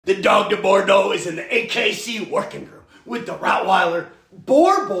The Dogue de Bordeaux is in the AKC working group with the Rottweiler,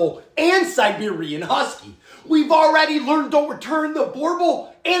 Boerboel, and Siberian Husky. We've already learned don't return the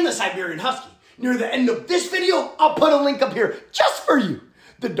Boerboel and the Siberian Husky. Near the end of this video, I'll put a link up here just for you.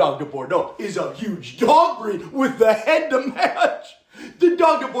 The Dogue de Bordeaux is a huge dog breed with the head to match. The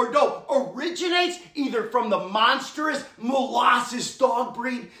Dogue de Bordeaux originates either from the monstrous molasses dog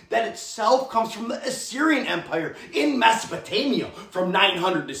breed that itself comes from the Assyrian Empire in Mesopotamia from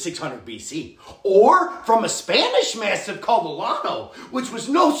 900 to 600 BC, or from a Spanish Mastiff called Alano, which was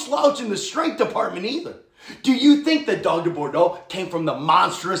no slouch in the strength department either. Do you think the Dogue de Bordeaux came from the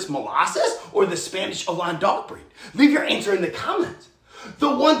monstrous molasses or the Spanish Elan dog breed? Leave your answer in the comments.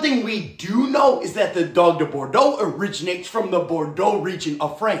 The one thing we do know is that the Dogue de Bordeaux originates from the Bordeaux region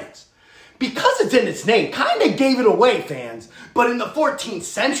of France. Because it's in its name, kind of gave it away, fans. But in the 14th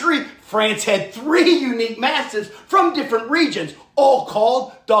century, France had 3 unique mastiffs from different regions, all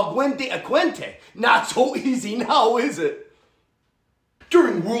called Dogue de Aquente. Not so easy now, is it?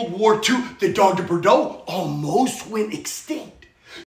 During World War II, the Dogue de Bordeaux almost went extinct.